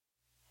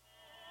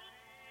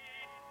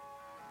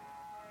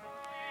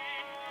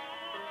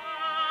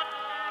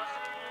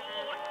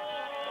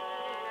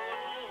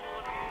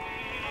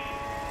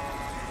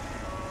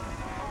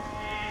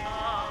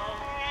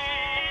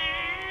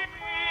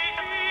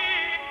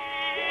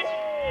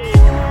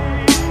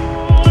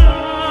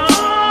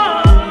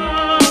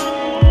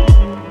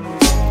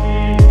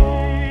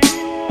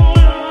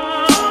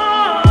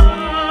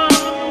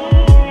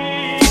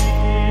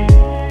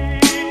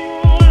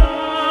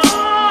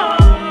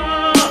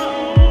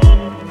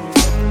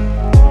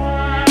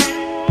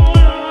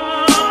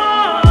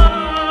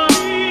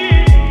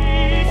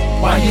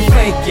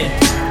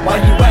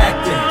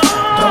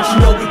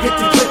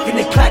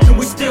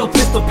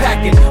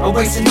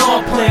Erasing all,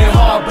 playing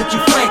hard, but you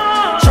fake.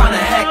 Trying to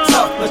act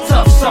tough, but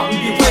tough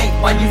something you ain't.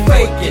 Why you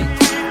faking?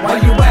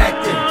 Why you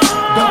acting?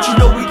 Don't you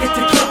know we get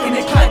to clicking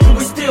and clacking,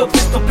 we still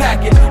pistol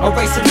packing.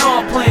 Erasing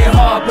all, playing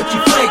hard, but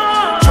you fake.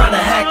 Trying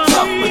to act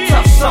tough, but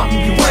tough something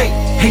you ain't.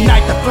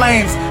 Ignite the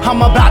flames, I'm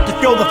about to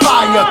feel the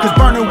fire. Cause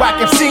burning whack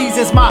MCs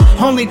is my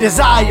only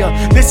desire.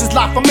 This is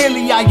La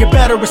Familia, you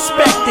better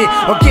respect it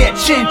or get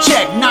chin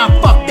checked. Nah,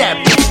 fuck that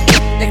bitch.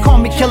 They call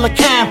me Killer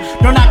Cam,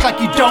 don't act like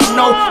you don't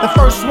know. The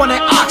first one in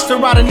Oxford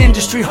out in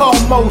industry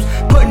homos,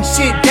 putting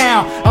shit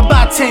down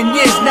about 10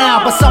 years now.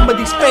 But some of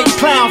these fake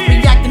clowns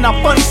be acting up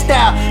funny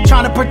style,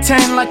 trying to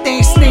pretend like they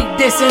ain't sneak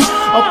dissing.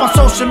 Up on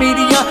social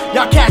media,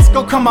 y'all cats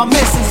go come out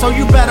missing. So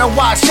you better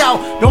watch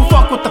out, don't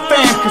fuck with the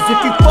fam. Cause if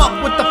you fuck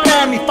with the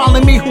fam, you follow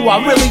me who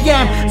I really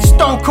am.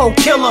 Stone Cold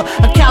Killer,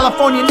 a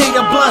California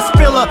native blood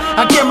spiller.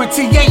 I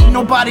guarantee ain't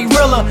nobody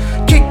realer.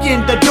 Kick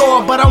in the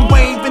door, but I'm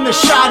waving the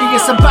shotty.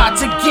 It's about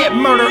to get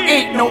murder,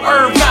 ain't no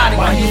herb got it.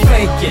 Why you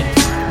faking?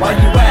 Why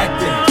you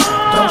acting?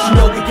 Don't you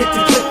know we get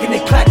to clicking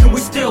and clacking,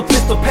 we still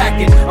pistol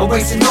packing.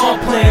 Erasing all,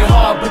 playing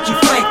hard, but you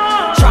fake.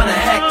 Trying to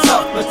act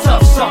tough, but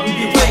tough something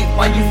you ain't.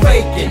 Why you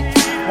faking?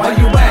 Why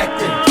you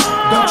acting?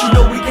 Don't you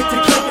know we get to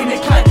clicking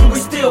and clacking, we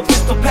still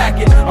pistol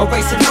packing.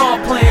 Erasing all,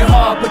 playing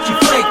hard, but you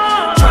fake.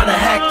 Trying to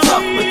act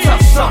tough, but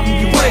tough something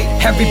you ain't.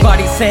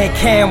 Everybody saying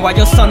Cam, why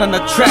your son on the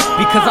track?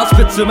 Because I'll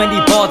spit so many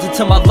bars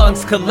until my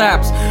lungs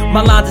collapse.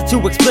 My lines are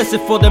too explicit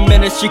for the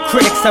ministry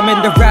critics. I'm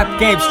in the rap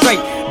game straight,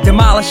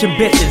 demolishing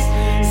bitches.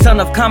 Son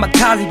of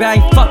Kamakaze, but I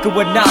ain't fucking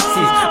with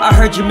Nazis. I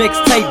heard your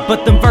mixtape,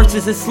 but them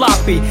verses is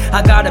sloppy.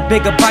 I got a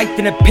bigger bite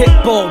than a pit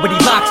bull, but he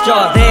locks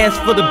y'all. Theirs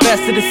for the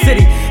best of the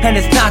city, and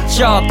it's not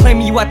y'all.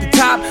 Claiming you at the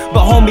top,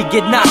 but homie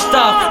get knocked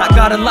off. I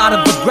got a lot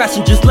of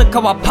aggression, just look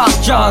how I pop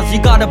jaws.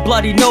 You got a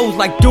bloody nose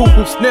like dude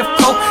who sniff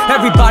coke.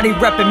 Everybody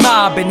reppin'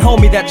 mob, and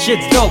homie, that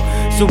shit's dope.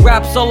 So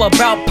rap's all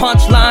about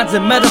punchlines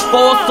and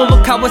metaphors, so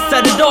look how I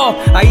set it off.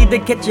 I either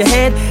get your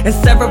head and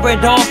sever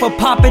it off, or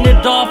popping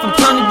it off. I'm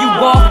turning you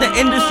off the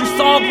industry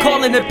song,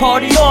 calling it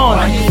party on.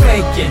 Why you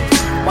faking?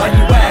 Why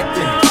you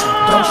acting?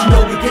 Don't you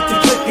know we get to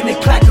clicking and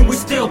clacking, we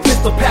still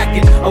pistol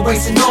packing.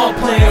 Erasing all,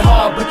 playing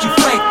hard, but you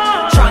fake.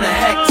 Trying to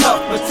act tough,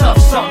 but tough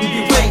something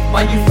you ain't.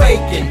 Why you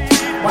faking?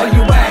 Why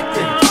you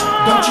acting?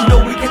 Don't you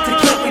know we get to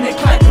clicking and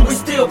clacking, we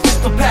still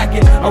pistol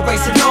packing.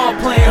 Erasing all,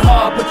 playing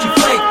hard, but you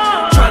fake.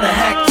 Trying to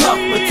act tough,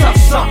 but tough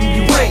something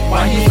you ain't.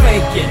 Why you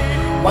faking?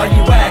 Why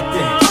you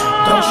acting?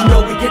 Don't you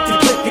know we get to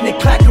clicking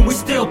and clacking, we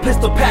still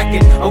pistol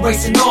packing.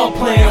 Erasing all,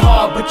 playing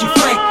hard, but you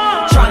fake.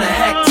 Trying to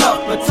act tough,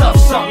 but tough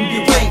something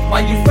you ain't.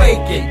 Why you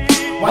faking?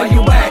 Why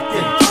you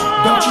acting?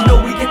 Don't you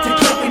know we get to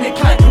clicking and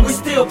clacking, we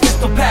still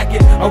pistol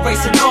packing.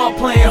 Erasing